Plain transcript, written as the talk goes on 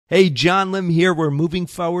Hey, John Lim here. We're moving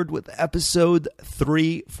forward with episode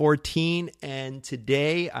 314, and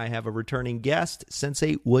today I have a returning guest,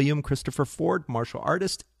 Sensei William Christopher Ford, martial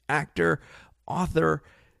artist, actor, author,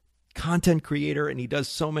 content creator, and he does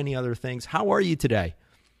so many other things. How are you today?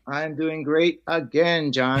 I'm doing great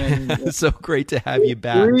again, John. So great to have you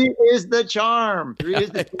back. Three is the charm.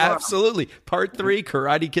 Absolutely. Part 3,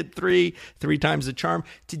 Karate Kid 3 times the charm.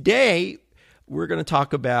 Today, we're going to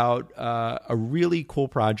talk about a really cool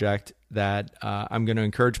project that I'm going to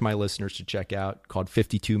encourage my listeners to check out called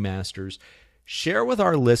 52 Masters. Share with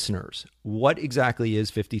our listeners what exactly is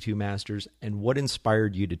 52 Masters and what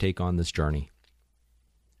inspired you to take on this journey.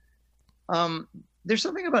 There's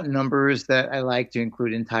something about numbers that I like to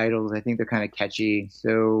include in titles. I think they're kind of catchy.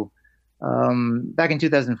 So back in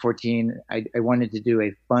 2014, I wanted to do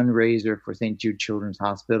a fundraiser for St. Jude Children's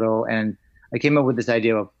Hospital. And I came up with this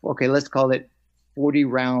idea of, okay, let's call it 40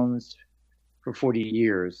 rounds for 40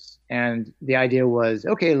 years. And the idea was,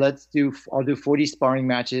 okay, I'll do 40 sparring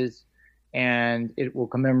matches and it will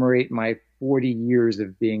commemorate my 40 years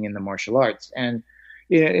of being in the martial arts. And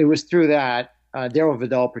it was through that, Daryl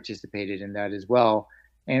Vidal participated in that as well.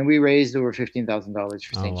 And we raised over $15,000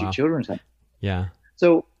 for St. Jude Children's Hospital. Yeah.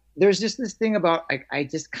 So there's just this thing about, I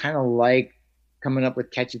just kind of like coming up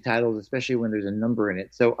with catchy titles, especially when there's a number in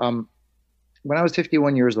it. So when I was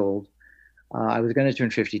 51 years old, I was going to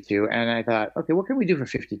turn 52, and I thought, okay, what can we do for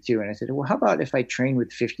 52? And I said, well, how about if I train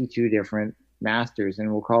with 52 different masters,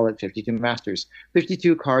 and we'll call it 52 Masters,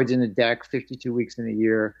 52 cards in a deck, 52 weeks in a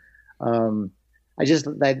year.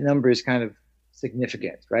 That number is kind of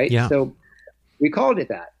significant, right? Yeah. So we called it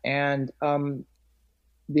that. And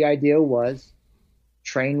the idea was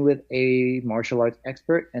train with a martial arts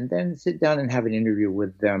expert and then sit down and have an interview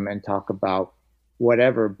with them and talk about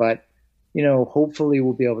whatever. But hopefully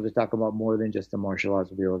we'll be able to talk about more than just the martial arts.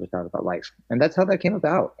 We'll be able to talk about life. And that's how that came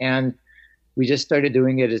about. And we just started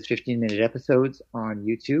doing it as 15-minute episodes on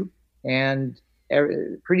YouTube. And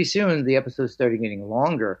pretty soon the episodes started getting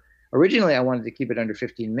longer. Originally, I wanted to keep it under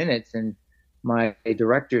 15 minutes. And my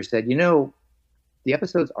director said, the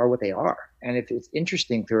episodes are what they are. And if it's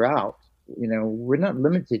interesting throughout, we're not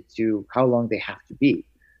limited to how long they have to be.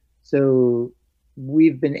 So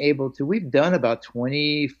we've done about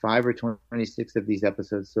 25 or 26 of these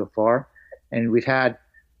episodes so far. And we've had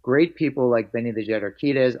great people like Benny the Jet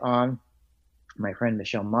Arquitez on, my friend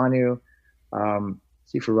Michelle Manu, Sifu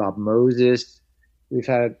Rob Moses. We've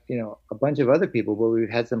had, a bunch of other people, but we've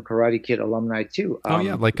had some Karate Kid alumni too.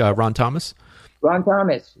 Like Ron Thomas? Ron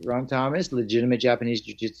Thomas, legitimate Japanese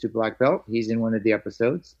Jiu-Jitsu black belt. He's in one of the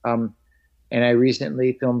episodes. And I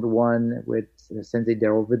recently filmed one with Sensei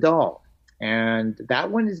Daryl Vidal. And that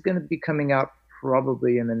one is going to be coming out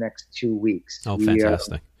probably in the next 2 weeks. Oh,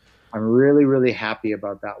 fantastic. I'm really, really happy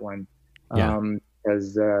about that one.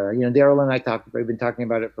 Because, Daryl and I we've been talking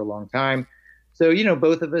about it for a long time. So,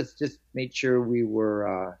 both of us just made sure we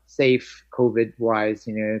were safe COVID-wise,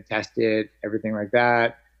 tested, everything like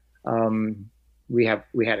that. We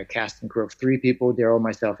had a cast and crew of 3 people, Daryl,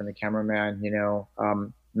 myself, and the cameraman,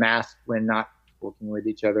 masked when not working with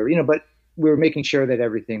each other, but we were making sure that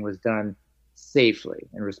everything was done safely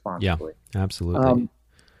and responsibly. Yeah, absolutely.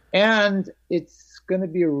 And it's going to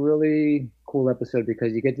be a really cool episode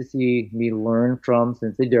because you get to see me learn from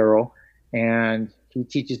Sensei Daryl, and he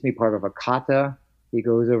teaches me part of a kata. He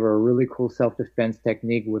goes over a really cool self-defense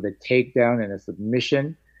technique with a takedown and a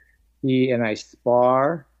submission. He and I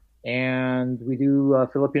spar, and we do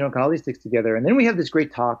Filipino Kali sticks together. And then we have this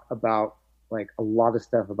great talk about like a lot of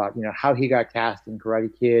stuff about, how he got cast in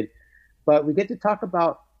Karate Kid. But we get to talk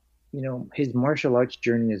about, his martial arts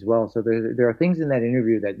journey as well. So there are things in that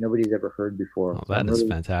interview that nobody's ever heard before. Oh, that is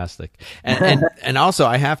fantastic. And also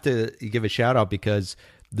I have to give a shout out because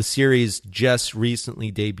the series just recently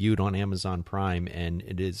debuted on Amazon Prime, and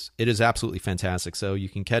it is absolutely fantastic. So you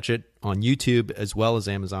can catch it on YouTube as well as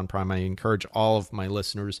Amazon Prime. I encourage all of my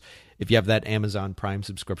listeners, if you have that Amazon Prime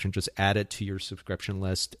subscription, just add it to your subscription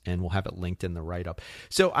list, and we'll have it linked in the write-up.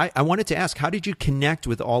 So I wanted to ask, how did you connect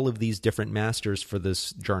with all of these different masters for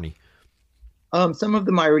this journey? Some of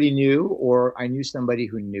them I already knew, or I knew somebody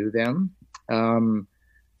who knew them.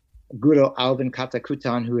 Guru Alvin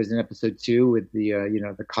Katakutan, who is in episode 2 with the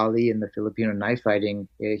the Kali and the Filipino knife fighting.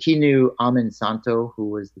 He knew Amin Santo, who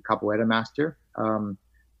was the capoeira master,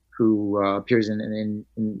 who appears in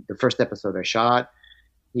the first episode I shot.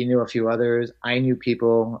 He knew a few others. I knew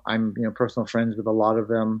people. I'm personal friends with a lot of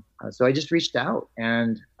them. So I just reached out,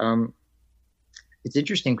 and it's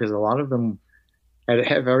interesting because a lot of them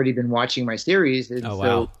have already been watching my series. And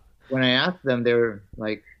so when I asked them, they're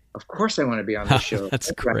like, of course I want to be on the show.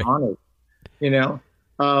 That's great. I'm honored,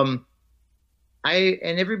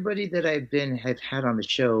 and everybody that have had on the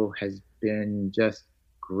show has been just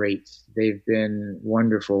great. They've been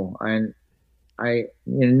wonderful, and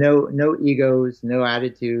no egos, no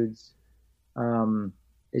attitudes. Um,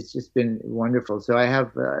 it's just been wonderful. So I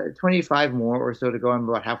have 25 more or so to go. I'm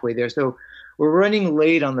about halfway there. So we're running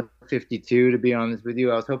late on the 52, to be honest with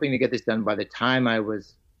you. I was hoping to get this done by the time I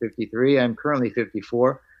was 53. I'm currently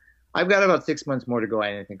 54. I've got about 6 months more to go.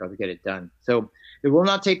 I think I'll get it done. So it will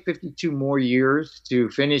not take 52 more years to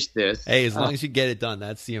finish this. Hey, as long as you get it done,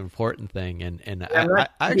 that's the important thing. And Yeah,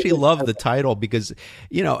 I actually love the title because,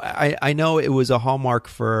 I know it was a hallmark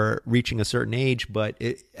for reaching a certain age, but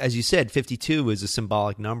as you said, 52 is a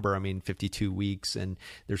symbolic number. I mean, 52 weeks, and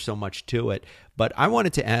there's so much to it. But I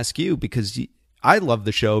wanted to ask you, because I love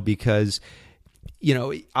the show because,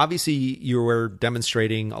 obviously you were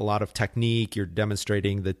demonstrating a lot of technique, you're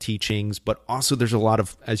demonstrating the teachings, but also there's a lot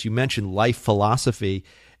of, as you mentioned, life philosophy.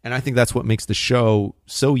 And I think that's what makes the show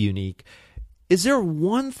so unique. Is there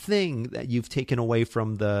one thing that you've taken away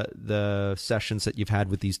from the sessions that you've had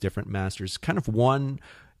with these different masters? Kind of one,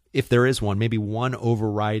 if there is one, maybe one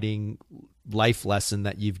overriding life lesson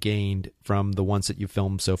that you've gained from the ones that you've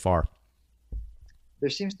filmed so far? There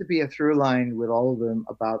seems to be a through line with all of them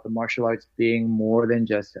about the martial arts being more than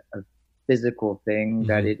just a physical thing,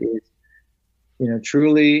 that it is,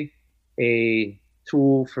 truly a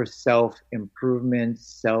tool for self improvement,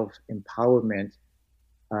 self empowerment,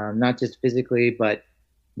 not just physically, but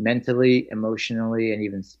mentally, emotionally, and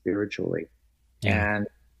even spiritually. Yeah. And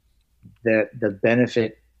the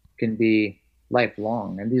benefit can be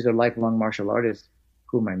lifelong. And these are lifelong martial artists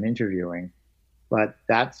whom I'm interviewing. But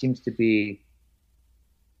that seems to be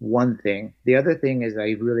one thing. The other thing is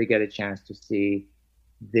I really get a chance to see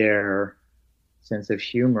their sense of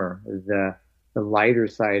humor, the lighter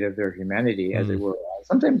side of their humanity, as it were.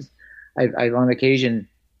 Sometimes I've on occasion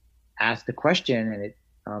asked a question and it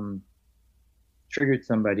triggered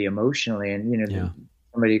somebody emotionally, and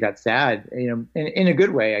somebody got sad, in a good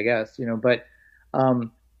way, I guess, but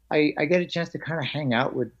I get a chance to kind of hang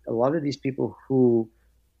out with a lot of these people who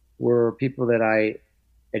were people that I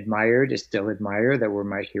admired, still admire, that were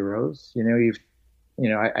my heroes.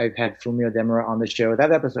 I've had Fumio Demura on the show.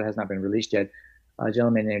 That episode has not been released yet. A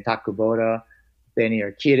gentleman named Takuboda, Benny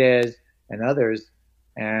Arquidez, and others.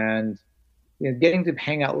 And getting to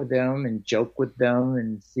hang out with them and joke with them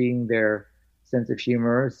and seeing their sense of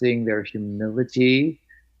humor, seeing their humility,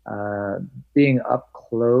 being up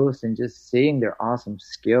close and just seeing their awesome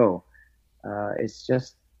skill. It's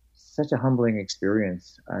just such a humbling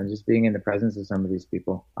experience, just being in the presence of some of these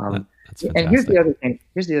people. That's fantastic. And here's the other thing.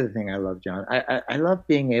 Here's the other thing I love, John. I love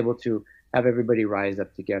being able to have everybody rise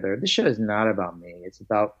up together. This show is not about me. It's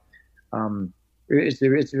about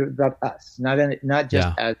it's about us, not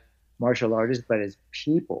just as martial artists, but as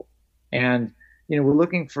people. And we're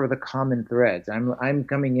looking for the common threads. I'm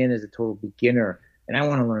coming in as a total beginner, and I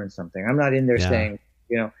want to learn something. I'm not in there saying,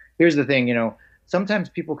 here's the thing, sometimes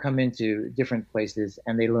people come into different places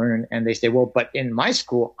and they learn and they say, well, but in my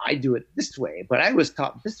school, I do it this way, but I was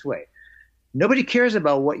taught this way. Nobody cares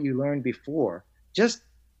about what you learned before. Just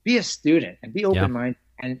be a student and be open-minded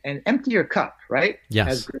and empty your cup, right? Yes.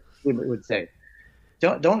 As Greg would say.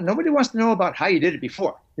 Nobody wants to know about how you did it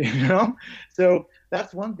before, So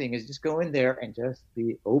that's one thing, is just go in there and just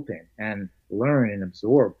be open and learn and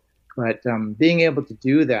absorb. But being able to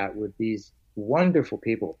do that with these wonderful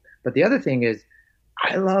people. But the other thing is,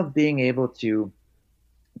 I love being able to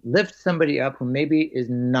lift somebody up who maybe is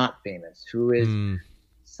not famous, who is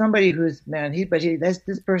somebody who's,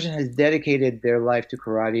 this person has dedicated their life to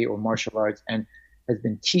karate or martial arts and has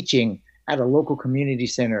been teaching at a local community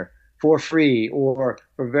center for free or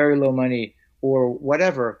for very low money or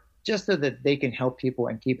whatever, just so that they can help people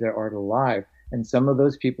and keep their art alive. And some of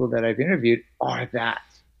those people that I've interviewed are that.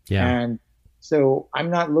 Yeah. And so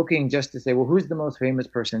I'm not looking just to say, well, who's the most famous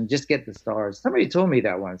person? Just get the stars. Somebody told me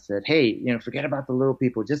that once, said, hey, forget about the little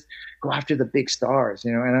people. Just go after the big stars,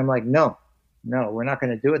 And I'm like, no, we're not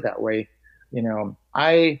going to do it that way.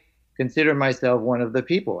 I consider myself one of the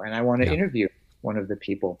people, and I want to interview one of the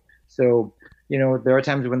people. So, there are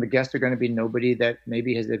times when the guests are going to be nobody that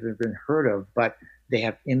maybe has ever been heard of, but they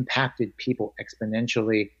have impacted people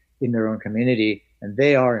exponentially in their own community, and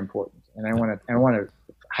they are important. And I want to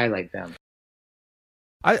highlight them.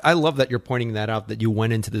 I love that you're pointing that out, that you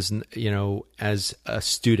went into this, as a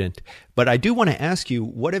student. But I do want to ask you,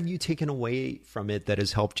 what have you taken away from it that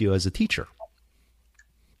has helped you as a teacher?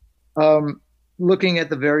 Looking at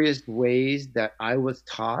the various ways that I was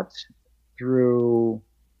taught through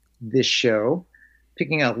this show,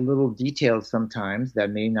 picking out little details sometimes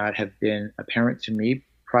that may not have been apparent to me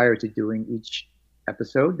prior to doing each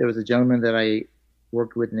episode. There was a gentleman that I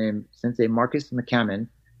worked with named Sensei Marcus McCammon.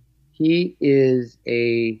 He is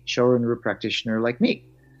a Shorin practitioner like me.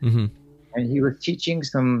 Mm-hmm. And he was teaching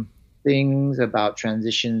some things about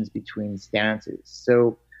transitions between stances.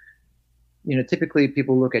 So, typically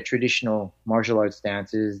people look at traditional martial arts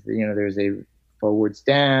stances. There's a forward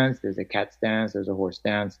stance, there's a cat stance, there's a horse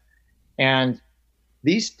stance. And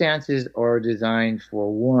these stances are designed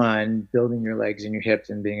for, one, building your legs and your hips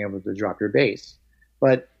and being able to drop your base.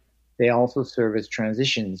 But they also serve as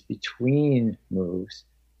transitions between moves.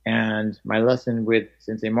 And my lesson with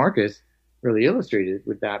Sensei Marcus really illustrated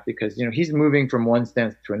with that because, he's moving from one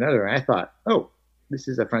stance to another. And I thought, oh, this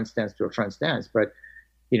is a front stance to a front stance. But,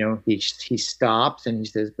 he stops and he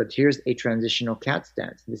says, but here's a transitional cat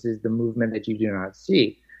stance. This is the movement that you do not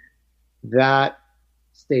see. That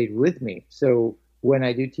stayed with me. So when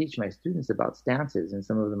I do teach my students about stances, and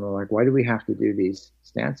some of them are like, why do we have to do these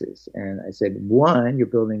stances? And I said, one, you're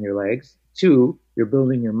building your legs. Two, you're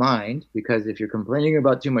building your mind, because if you're complaining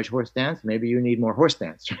about too much horse stance, maybe you need more horse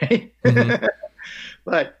stance, right? Mm-hmm.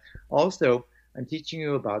 But also, I'm teaching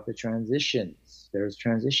you about the transitions. There's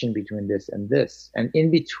transition between this and this. And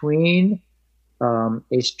in between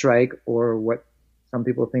a strike, or what some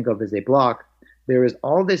people think of as a block, there is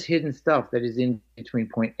all this hidden stuff that is in between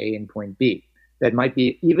point A and point B that might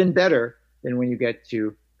be even better than when you get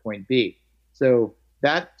to point B. So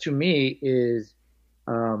that, to me, is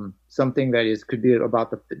something that could be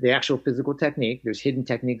about the actual physical technique. There's hidden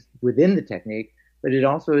techniques within the technique, but it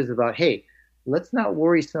also is about, hey, let's not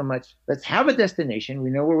worry so much. Let's have a destination. We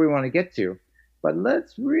know where we want to get to, but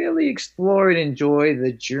let's really explore and enjoy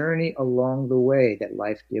the journey along the way that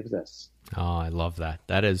life gives us. Oh, I love that.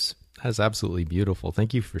 That's absolutely beautiful.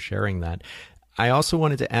 Thank you for sharing that. I also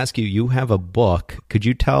wanted to ask you, you have a book. Could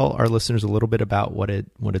you tell our listeners a little bit about what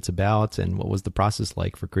it's about and what was the process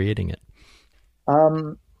like for creating it?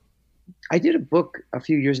 I did a book a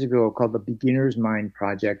few years ago called The Beginner's Mind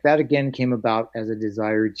Project. That again came about as a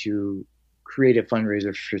desire to create a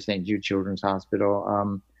fundraiser for St. Jude Children's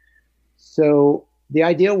Hospital. So the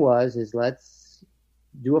idea is let's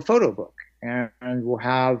do a photo book, and we'll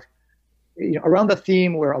have, around the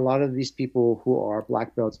theme where a lot of these people who are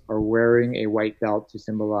black belts are wearing a white belt to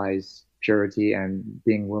symbolize purity and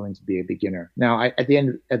being willing to be a beginner. Now, at the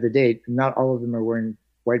end of the day, not all of them are wearing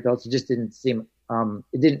white belts. It just didn't seem,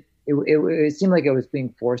 it seemed like it was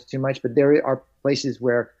being forced too much, but there are places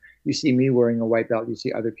where you see me wearing a white belt, you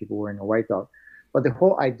see other people wearing a white belt. But the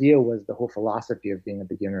whole idea was the whole philosophy of being a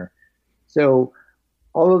beginner. So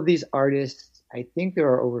all of these artists, I think there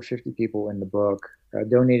are over 50 people in the book,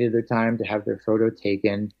 donated their time to have their photo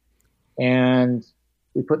taken. And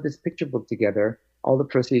we put this picture book together. All the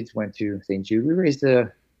proceeds went to St. Jude. We raised,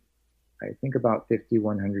 I think, about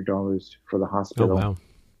 $5,100 for the hospital. Oh, wow.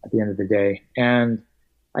 At the end of the day. And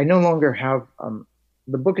I no longer have,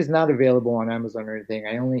 the book is not available on Amazon or anything.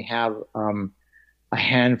 I only have a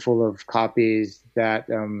handful of copies that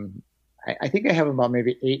I think I have about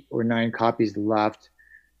maybe 8 or 9 copies left.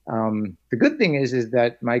 The good thing is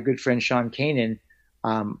that my good friend Sean Kanan,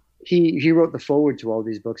 he wrote the foreword to all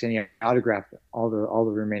these books, and he autographed all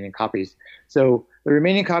the remaining copies. So the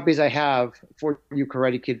remaining copies I have for you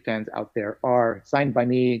Karate Kid fans out there are signed by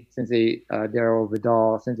me, Sensei Daryl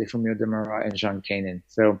Vidal, Sensei Fumio Demura, and Sean Kanan.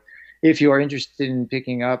 So if you are interested in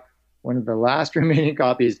picking up one of the last remaining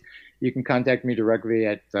copies, you can contact me directly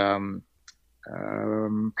at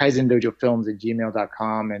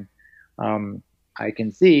kaizendojofilms@gmail.com, and I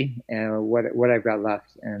can see what I've got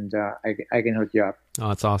left, and I can hook you up. Oh,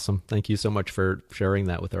 that's awesome. Thank you so much for sharing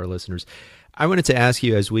that with our listeners. I wanted to ask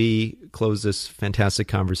you, as we close this fantastic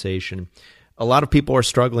conversation, a lot of people are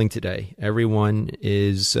struggling today. Everyone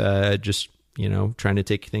is just, trying to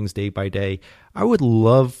take things day by day. I would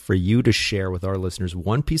love for you to share with our listeners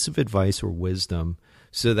one piece of advice or wisdom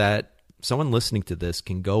so that someone listening to this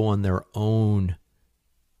can go on their own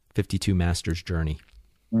 52 Masters journey.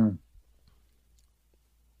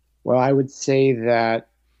 Well, I would say that,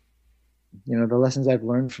 the lessons I've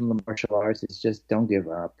learned from the martial arts is just don't give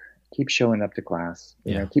up. Keep showing up to class.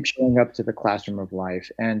 Keep showing up to the classroom of life.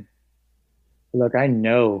 And look, I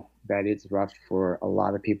know that it's rough for a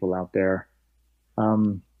lot of people out there.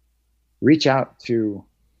 Reach out to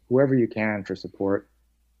whoever you can for support.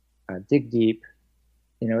 Dig deep.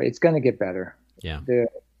 It's going to get better. Yeah.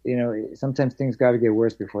 Sometimes things got to get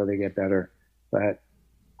worse before they get better. But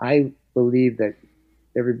I believe that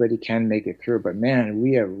everybody can make it through, but man,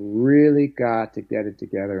 we have really got to get it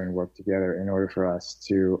together and work together in order for us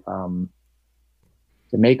to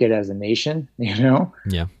make it as a nation, Yeah.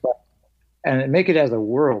 And make it as a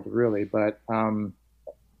world, really. But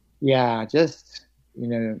just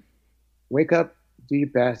wake up, do your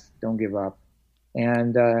best, don't give up.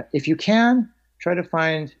 And if you can, try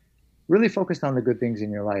to really focus on the good things in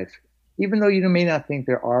your life. Even though you may not think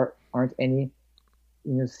aren't any,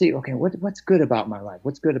 see, okay, what's good about my life?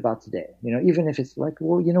 What's good about today? Even if it's like,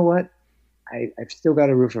 well, you know what? I've still got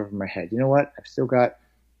a roof over my head. You know what? I've still got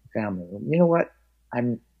family. You know what?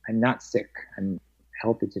 I'm not sick. I'm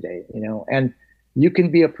healthy today, and you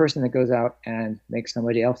can be a person that goes out and makes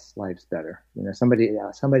somebody else's lives better, somebody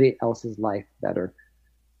else's life better.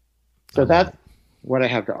 So that's what I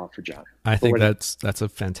have to offer, John. I think that's a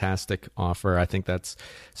fantastic offer. I think that's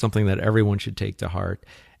something that everyone should take to heart.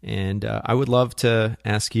 And I would love to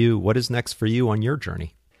ask you, what is next for you on your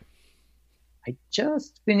journey? I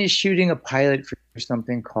just finished shooting a pilot for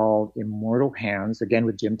something called Immortal Hands, again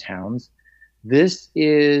with Jim Towns. This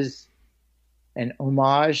is an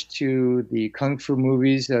homage to the Kung Fu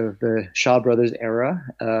movies of the Shaw Brothers era,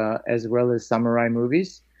 as well as samurai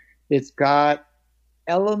movies. It's got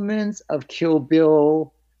elements of Kill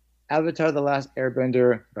Bill, Avatar: The Last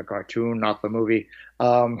Airbender, the cartoon, not the movie,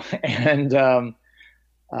 and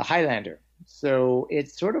Highlander. So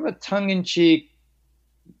it's sort of a tongue-in-cheek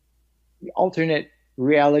alternate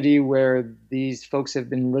reality where these folks have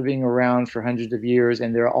been living around for hundreds of years,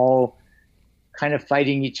 and they're all kind of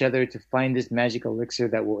fighting each other to find this magic elixir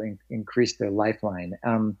that will increase their lifeline.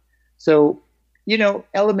 So,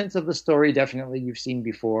 elements of the story definitely you've seen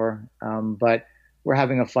before, but we're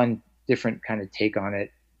having a fun, different kind of take on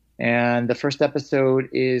it. And the first episode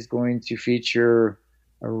is going to feature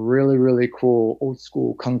a really, really cool old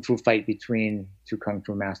school Kung Fu fight between two Kung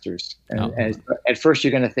Fu masters. And at first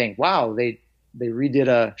you're going to think, wow, they redid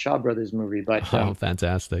a Shaw Brothers movie, but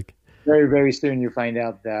fantastic. Very, very soon you find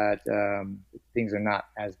out that things are not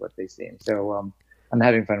as what they seem. So I'm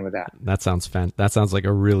having fun with that. That sounds like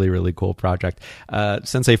a really, really cool project.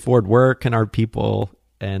 Sensei Ford, where can our people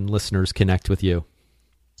and listeners connect with you?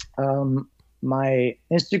 My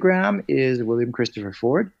Instagram is William Christopher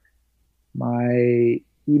Ford. My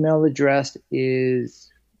email address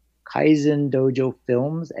is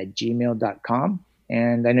kaizendojofilms@gmail.com.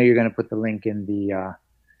 And I know you're going to put the link in the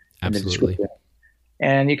description.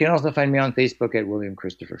 And you can also find me on Facebook at William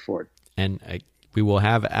Christopher Ford. And we will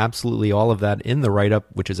have absolutely all of that in the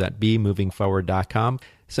write-up, which is at bemovingforward.com.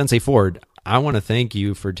 Sensei Ford, I want to thank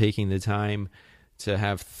you for taking the time to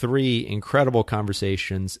have 3 incredible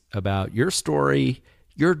conversations about your story,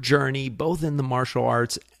 your journey, both in the martial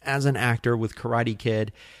arts as an actor with Karate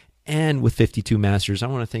Kid and with 52 Masters. I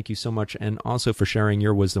want to thank you so much, and also for sharing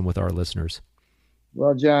your wisdom with our listeners.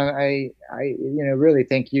 Well, John, I really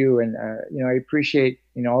thank you. And, I appreciate,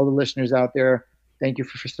 all the listeners out there. Thank you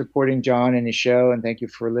for supporting John and his show. And thank you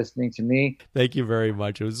for listening to me. Thank you very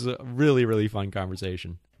much. It was a really, really fun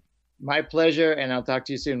conversation. My pleasure. And I'll talk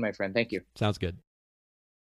to you soon, my friend. Thank you. Sounds good.